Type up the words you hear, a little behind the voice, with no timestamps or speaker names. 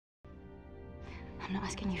I'm not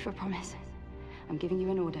asking you for a promise. I'm giving you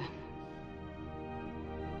an order.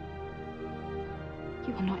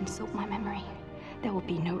 You will not insult my memory. There will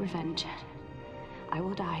be no revenge. I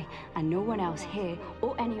will die, and no one else here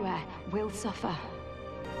or anywhere will suffer.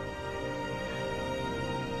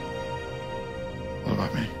 What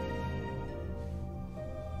about me?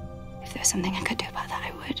 If there's something I could do about that,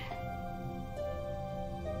 I would.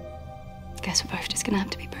 Guess we're both just gonna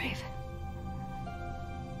have to be brave.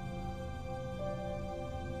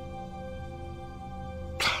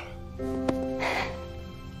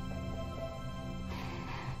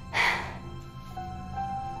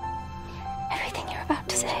 Everything you're about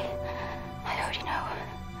to say, I already know.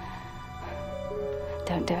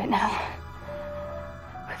 Don't do it now.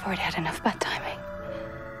 We've already had enough bad timing.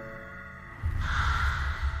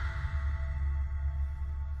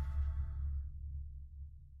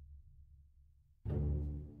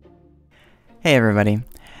 Hey everybody.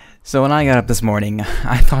 So when I got up this morning,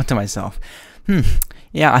 I thought to myself,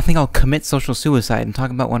 yeah, I think I'll commit social suicide and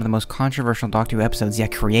talk about one of the most controversial Doctor Who episodes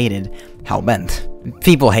yet created, Hellbent.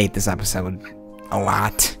 People hate this episode a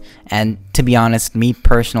lot, and to be honest, me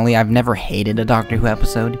personally, I've never hated a Doctor Who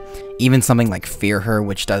episode. Even something like Fear Her,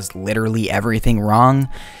 which does literally everything wrong.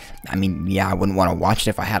 I mean, yeah, I wouldn't want to watch it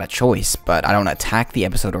if I had a choice, but I don't attack the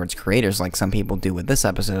episode or its creators like some people do with this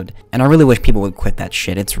episode, and I really wish people would quit that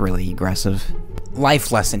shit. It's really aggressive.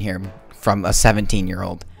 Life lesson here from a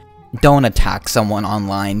 17-year-old. Don't attack someone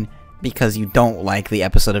online because you don't like the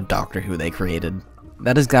episode of Doctor Who they created.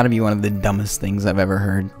 That has got to be one of the dumbest things I've ever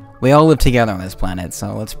heard. We all live together on this planet,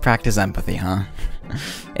 so let's practice empathy, huh?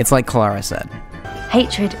 It's like Clara said.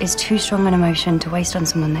 Hatred is too strong an emotion to waste on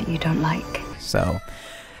someone that you don't like. So,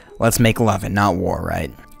 let's make love and not war,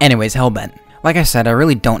 right? Anyways, Hellbent. Like I said, I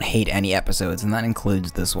really don't hate any episodes, and that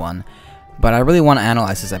includes this one. But I really want to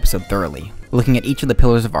analyze this episode thoroughly, looking at each of the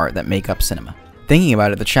pillars of art that make up cinema. Thinking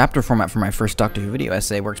about it, the chapter format for my first Doctor Who video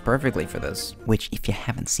essay works perfectly for this, which, if you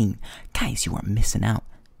haven't seen, guys, you are missing out.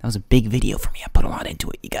 That was a big video for me. I put a lot into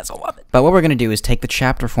it. You guys will love it. But what we're going to do is take the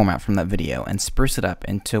chapter format from that video and spruce it up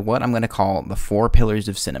into what I'm going to call the 4 pillars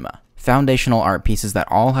of cinema. Foundational art pieces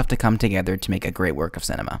that all have to come together to make a great work of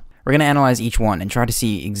cinema. We're going to analyze each one and try to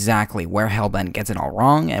see exactly where Hellbent gets it all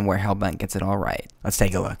wrong and where Hellbent gets it all right. Let's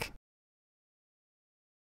take a look.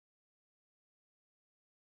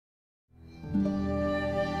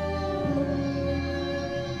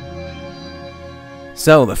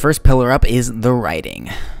 So, the first pillar up is the writing.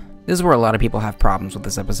 This is where a lot of people have problems with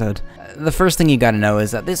this episode. The first thing you gotta know is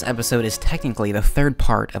that this episode is technically the 3rd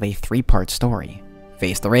part of a 3-part story.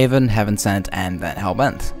 Face the Raven, Heaven Sent, and then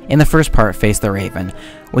Hellbent. In the first part, Face the Raven,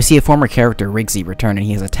 we see a former character, Rigsy, return, and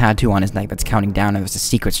he has a tattoo on his neck that's counting down, and there's a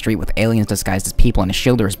secret street with aliens disguised as people, and a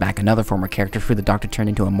shielder is back. Another former character, who the Doctor turned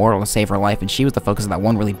into a mortal to save her life, and she was the focus of that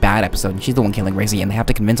one really bad episode, and she's the one killing Rigsy, and they have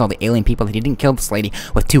to convince all the alien people that he didn't kill this lady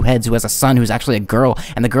with 2 heads who has a son who's actually a girl,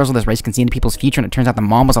 and the girls of this race can see into people's future, and it turns out the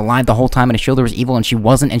mom was alive the whole time, and a shielder was evil, and she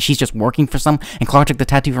wasn't, and she's just working for some, and Clark took the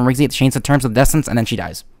tattoo from Rigsy, it changes the terms of distance, and then she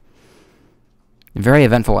dies. Very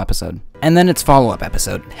eventful episode. And then its follow-up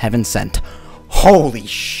episode, Heaven Sent. Holy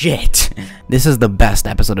shit! This is the best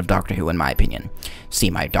episode of Doctor Who in my opinion. See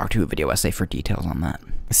my Doctor Who video essay for details on that.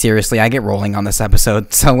 Seriously, I get rolling on this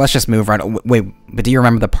episode, so let's just move right on. Wait, but do you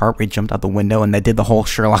remember the part where he jumped out the window and they did the whole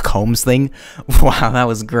Sherlock Holmes thing? Wow, that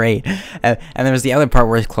was great. And there was the other part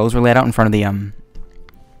where his clothes were laid out in front of the,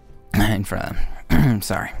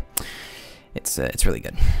 sorry. It's really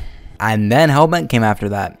good. And then Hellbent came after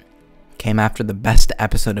that. Came after the best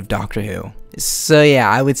episode of Doctor Who. So yeah,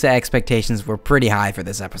 I would say expectations were pretty high for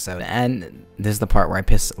this episode, and this is the part where I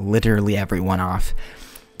piss literally everyone off.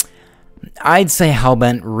 I'd say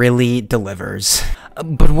Hellbent really delivers.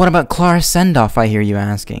 But what about Clara's send-off, I hear you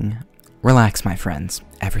asking? Relax, my friends.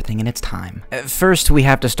 Everything in its time. First, we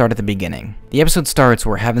have to start at the beginning. The episode starts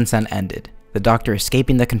where Heaven Sent ended. The Doctor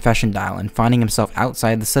escaping the confession dial and finding himself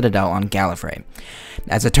outside the Citadel on Gallifrey.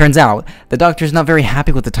 As it turns out, the Doctor's not very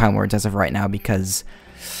happy with the Time Lords as of right now because,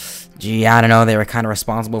 gee, I don't know, they were kind of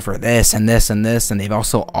responsible for this and this and this, and they've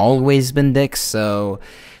also always been dicks, so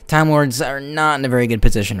Time Lords are not in a very good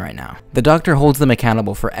position right now. The Doctor holds them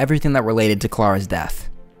accountable for everything that related to Clara's death.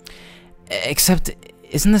 Except,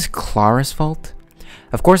 isn't this Clara's fault?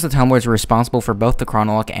 Of course the Time Lords were responsible for both the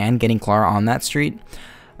Chronolock and getting Clara on that street,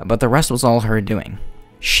 but the rest was all her doing.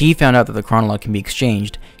 She found out that the Chronolock can be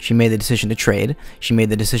exchanged, she made the decision to trade, she made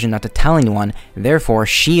the decision not to tell anyone, therefore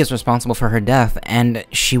she is responsible for her death, and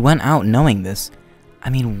she went out knowing this. I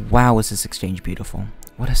mean, wow, is this exchange beautiful.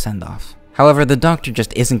 What a send-off. However, the Doctor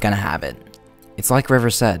just isn't gonna have it. It's like River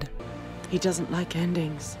said. He doesn't like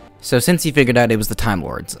endings. So since he figured out it was the Time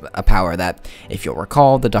Lords, a power that, if you'll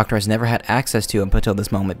recall, the Doctor has never had access to up until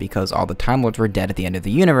this moment because all the Time Lords were dead at the end of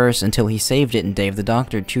the universe until he saved it in Day of the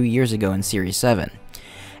Doctor 2 years ago in Series 7.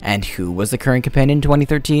 And who was the current companion in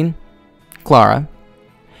 2013? Clara.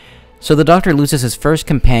 So the Doctor loses his first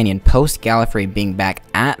companion post-Gallifrey being back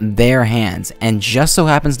at their hands, and just so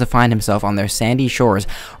happens to find himself on their sandy shores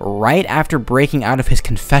right after breaking out of his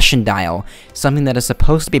confession dial, something that is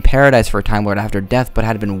supposed to be paradise for a Time Lord after death but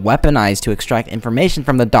had been weaponized to extract information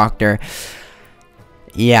from the Doctor.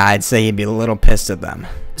 Yeah, I'd say he'd be a little pissed at them.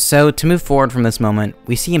 So, to move forward from this moment,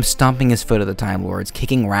 we see him stomping his foot at the Time Lords,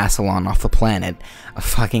 kicking Rassilon off the planet.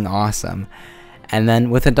 Fucking awesome. And then,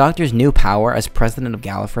 with the Doctor's new power as president of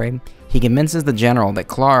Gallifrey, he convinces the General that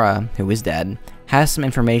Clara, who is dead, has some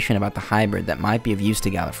information about the hybrid that might be of use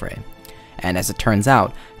to Gallifrey. And as it turns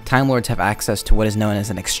out, Time Lords have access to what is known as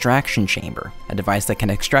an extraction chamber, a device that can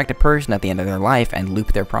extract a person at the end of their life and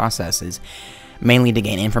loop their processes, mainly to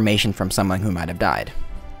gain information from someone who might have died.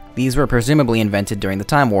 These were presumably invented during the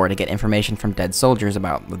Time War to get information from dead soldiers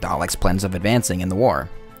about the Daleks' plans of advancing in the war.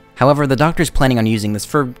 However, the Doctor's planning on using this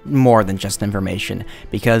for more than just information,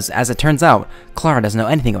 because, as it turns out, Clara doesn't know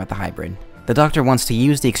anything about the hybrid. The Doctor wants to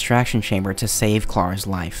use the extraction chamber to save Clara's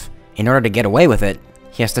life. In order to get away with it,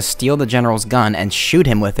 he has to steal the General's gun and shoot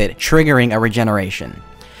him with it, triggering a regeneration.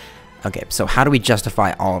 Okay, so how do we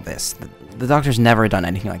justify all of this? The Doctor's never done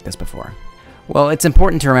anything like this before. Well, it's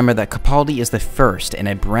important to remember that Capaldi is the first in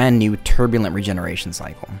a brand new turbulent regeneration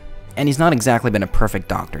cycle. And he's not exactly been a perfect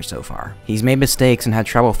Doctor so far. He's made mistakes and had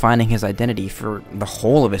trouble finding his identity for the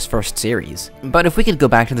whole of his first series. But if we could go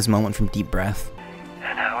back to this moment from Deep Breath.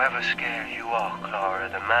 And however scared you are, Clara,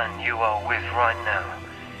 the man you are with right now,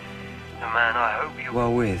 the man I hope you are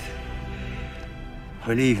with,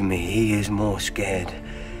 believe me, he is more scared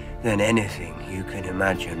than anything you can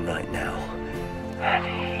imagine right now. And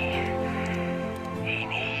he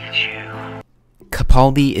needs you.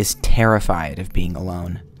 Capaldi is terrified of being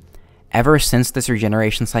alone. Ever since this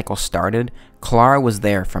regeneration cycle started, Clara was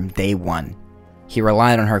there from day one. He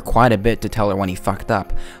relied on her quite a bit to tell her when he fucked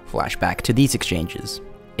up. Flashback to these exchanges.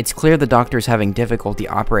 It's clear the Doctor is having difficulty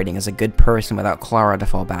operating as a good person without Clara to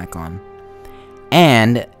fall back on.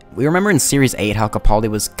 And we remember in Series 8 how Capaldi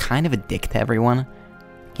was kind of a dick to everyone.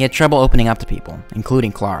 He had trouble opening up to people,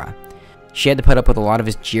 including Clara. She had to put up with a lot of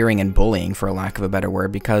his jeering and bullying, for lack of a better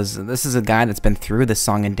word, because this is a guy that's been through this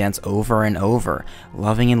song and dance over and over,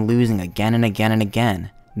 loving and losing again and again and again.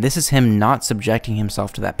 This is him not subjecting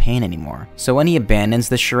himself to that pain anymore. So when he abandons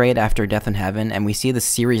the charade after Death in Heaven, and we see the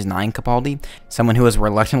Series 9 Capaldi, someone who has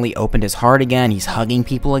reluctantly opened his heart again, he's hugging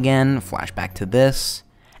people again, flashback to this,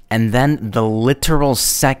 and then the literal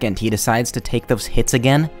second he decides to take those hits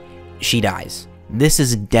again, she dies. This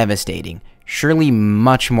is devastating. Surely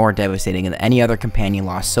much more devastating than any other companion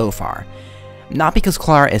loss so far. Not because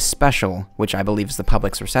Clara is special, which I believe is the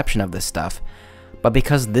public's reception of this stuff, but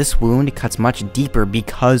because this wound cuts much deeper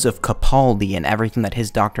because of Capaldi and everything that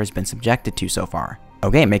his Doctor has been subjected to so far.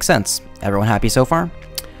 Okay, makes sense. Everyone happy so far?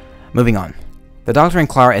 Moving on. The Doctor and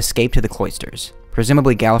Clara escape to the cloisters,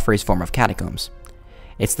 presumably Gallifrey's form of catacombs.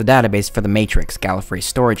 It's the database for the Matrix, Gallifrey's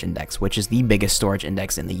storage index, which is the biggest storage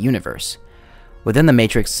index in the universe. Within the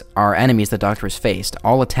Matrix are enemies the Doctor has faced,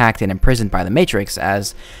 all attacked and imprisoned by the Matrix,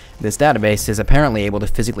 as this database is apparently able to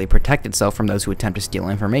physically protect itself from those who attempt to steal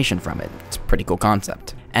information from it. It's a pretty cool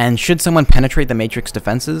concept. And should someone penetrate the Matrix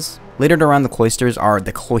defenses, littered around the cloisters are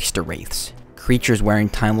the Cloister Wraiths, creatures wearing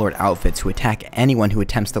Time Lord outfits who attack anyone who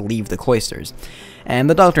attempts to leave the cloisters. And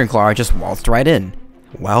the Doctor and Clara just waltzed right in.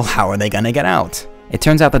 Well, how are they gonna get out? It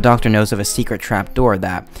turns out the Doctor knows of a secret trap door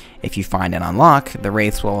that, if you find and unlock, the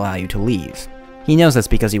Wraiths will allow you to leave. He knows this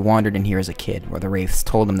because he wandered in here as a kid, where the Wraiths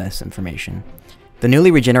told him this information. The newly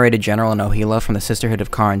regenerated General and Ohila from the Sisterhood of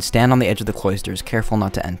Karn stand on the edge of the cloisters, careful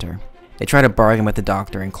not to enter. They try to bargain with the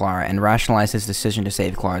Doctor and Clara and rationalize his decision to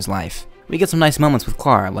save Clara's life. We get some nice moments with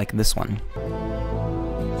Clara, like this one.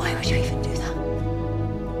 Why would you even do that?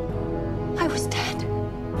 I was dead.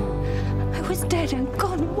 I was dead and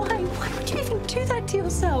gone. Why would you even do that to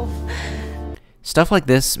yourself? Stuff like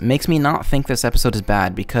this makes me not think this episode is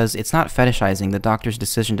bad because it's not fetishizing the Doctor's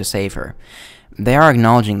decision to save her. They are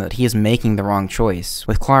acknowledging that he is making the wrong choice,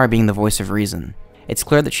 with Clara being the voice of reason. It's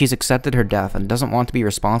clear that she's accepted her death and doesn't want to be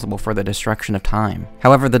responsible for the destruction of time.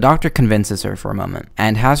 However, the Doctor convinces her for a moment,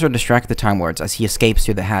 and has her distract the Time Lords as he escapes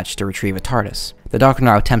through the hatch to retrieve a TARDIS. The Doctor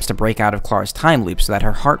now attempts to break out of Clara's time loop so that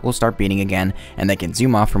her heart will start beating again, and they can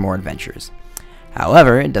zoom off for more adventures.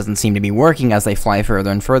 However, it doesn't seem to be working as they fly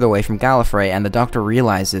further and further away from Gallifrey, and the Doctor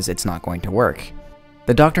realizes it's not going to work.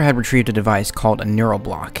 The Doctor had retrieved a device called a neural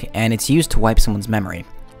block, and it's used to wipe someone's memory.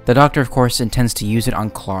 The Doctor, of course, intends to use it on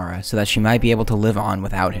Clara so that she might be able to live on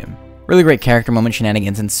without him. Really great character moment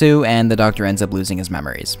shenanigans ensue, and the Doctor ends up losing his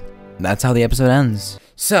memories. That's how the episode ends.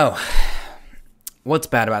 So, what's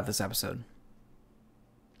bad about this episode?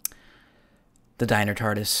 The diner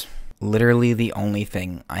TARDIS. Literally the only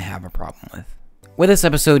thing I have a problem with. With this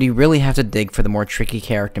episode, you really have to dig for the more tricky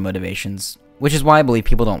character motivations, which is why I believe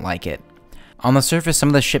people don't like it. On the surface, some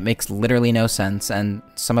of the shit makes literally no sense, and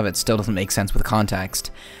some of it still doesn't make sense with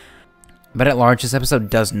context. But at large, this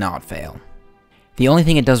episode does not fail. The only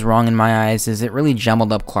thing it does wrong in my eyes is it really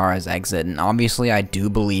jumbled up Clara's exit, and obviously I do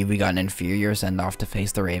believe we got an inferior send-off to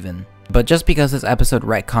Face the Raven. But just because this episode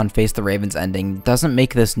retconned Face the Raven's ending doesn't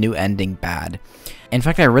make this new ending bad. In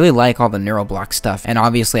fact, I really like all the neuroblock stuff, and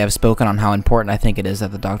obviously I've spoken on how important I think it is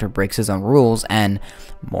that the Doctor breaks his own rules, and,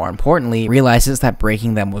 more importantly, realizes that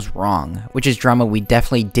breaking them was wrong, which is drama we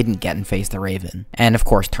definitely didn't get in Face the Raven. And of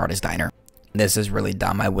course, TARDIS Diner. This is really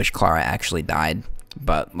dumb, I wish Clara actually died,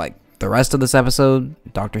 but like, the rest of this episode,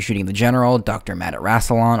 Doctor shooting the General, Doctor mad at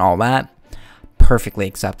Rassilon, all that, perfectly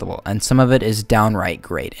acceptable, and some of it is downright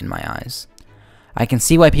great in my eyes. I can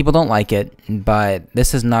see why people don't like it, but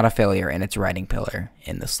this is not a failure in its writing pillar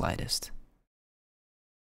in the slightest.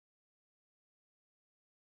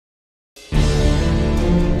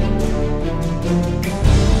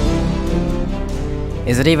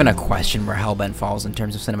 Is it even a question where Hellbent falls in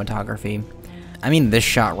terms of cinematography? I mean, this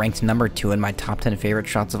shot ranks number 2 in my top 10 favorite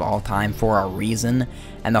shots of all time for a reason,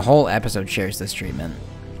 and the whole episode shares this treatment.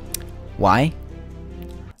 Why?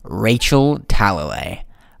 Rachel Talalay.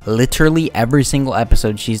 Literally every single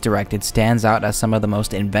episode she's directed stands out as some of the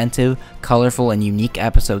most inventive, colorful, and unique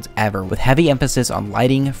episodes ever, with heavy emphasis on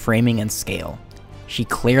lighting, framing, and scale. She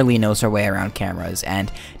clearly knows her way around cameras,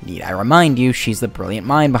 and need I remind you, she's the brilliant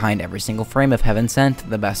mind behind every single frame of Heaven Sent,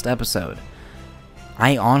 the best episode.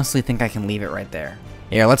 I honestly think I can leave it right there.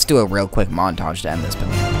 Here, let's do a real quick montage to end this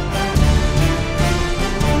pillar.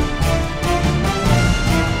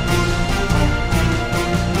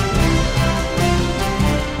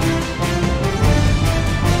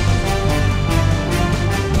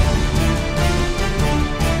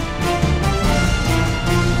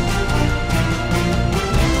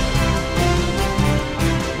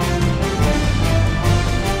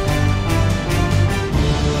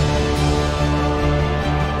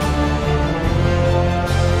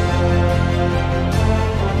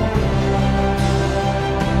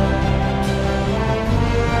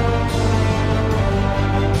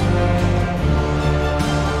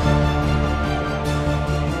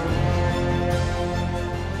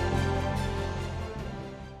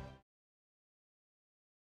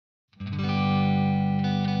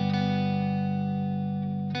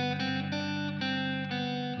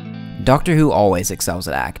 Doctor Who always excels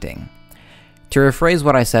at acting. To rephrase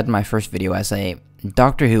what I said in my first video essay,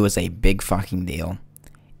 Doctor Who is a big fucking deal.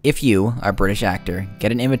 If you, a British actor,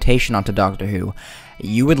 get an invitation onto Doctor Who,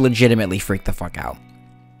 you would legitimately freak the fuck out.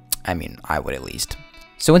 I mean, I would at least.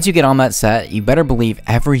 So once you get on that set, you better believe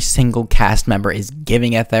every single cast member is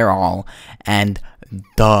giving it their all, and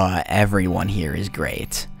duh, everyone here is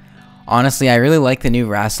great. Honestly, I really like the new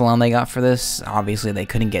Rassilon they got for this. Obviously, they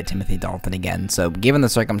couldn't get Timothy Dalton again, so given the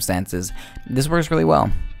circumstances, this works really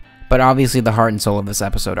well. But obviously, the heart and soul of this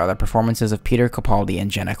episode are the performances of Peter Capaldi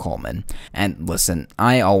and Jenna Coleman. And listen,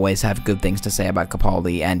 I always have good things to say about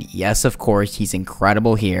Capaldi, and yes, of course, he's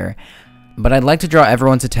incredible here. But I'd like to draw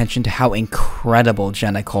everyone's attention to how incredible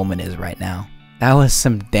Jenna Coleman is right now. That was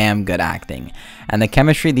some damn good acting, and the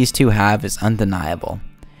chemistry these two have is undeniable.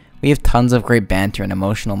 We have tons of great banter and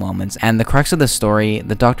emotional moments, and the crux of the story,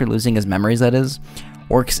 the Doctor losing his memories that is,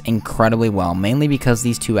 works incredibly well, mainly because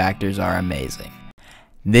these two actors are amazing.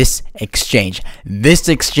 This exchange,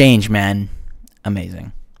 man,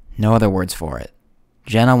 amazing. No other words for it.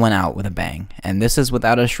 Jenna went out with a bang, and this is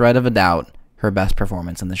without a shred of a doubt her best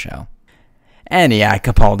performance in the show. And yeah,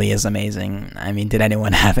 Capaldi is amazing. I mean, did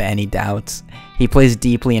anyone have any doubts? He plays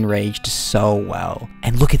deeply enraged so well.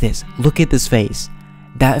 And look at this face.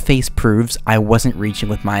 That face proves I wasn't reaching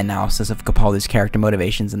with my analysis of Capaldi's character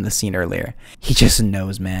motivations in the scene earlier. He just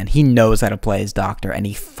knows, man. He knows how to play his Doctor, and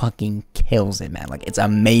he fucking kills it, man. Like, it's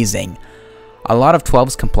amazing. A lot of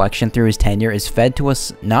 12's complexion through his tenure is fed to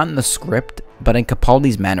us not in the script, but in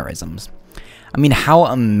Capaldi's mannerisms. I mean, how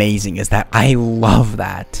amazing is that? I love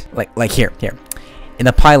that. Like here. In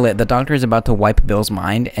the pilot, the Doctor is about to wipe Bill's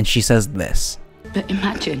mind, and she says this. But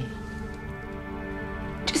imagine.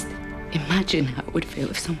 Just imagine how it would feel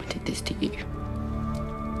if someone did this to you.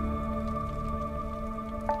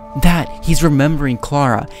 That, he's remembering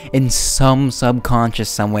Clara. In some subconscious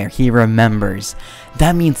somewhere, he remembers.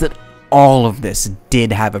 That means that all of this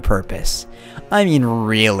did have a purpose. I mean,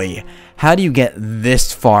 really, how do you get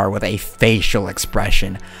this far with a facial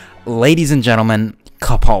expression? Ladies and gentlemen,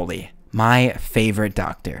 Capaldi, my favorite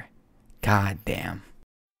Doctor. God damn.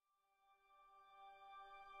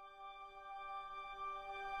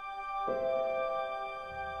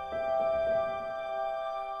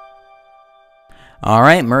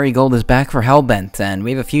 Alright, Murray Gold is back for Hellbent, and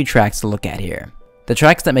we have a few tracks to look at here. The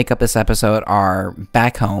tracks that make up this episode are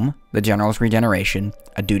Back Home, The General's Regeneration,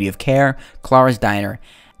 A Duty of Care, Clara's Diner,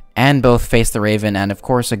 and both Face the Raven and of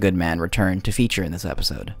course A Good Man return to feature in this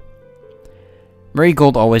episode. Murray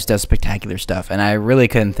Gold always does spectacular stuff, and I really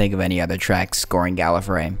couldn't think of any other tracks scoring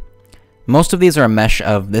Gallifrey. Most of these are a mesh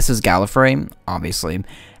of This Is Gallifrey, obviously,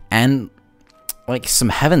 and like some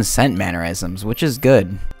Heaven Sent mannerisms, which is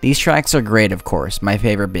good. These tracks are great, of course, my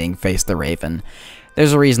favorite being Face the Raven.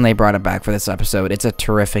 There's a reason they brought it back for this episode. It's a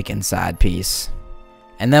terrific and sad piece.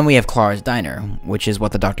 And then we have Clara's Diner, which is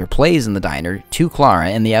what the Doctor plays in the diner to Clara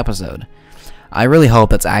in the episode. I really hope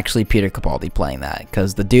that's actually Peter Capaldi playing that,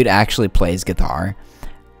 because the dude actually plays guitar.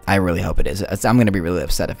 I really hope it is. I'm going to be really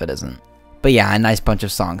upset if it isn't. But yeah, a nice bunch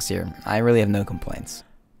of songs here. I really have no complaints.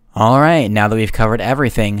 Alright, now that we've covered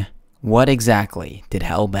everything, what exactly did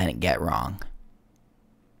Hellbent get wrong?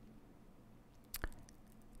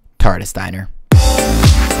 TARDIS Diner.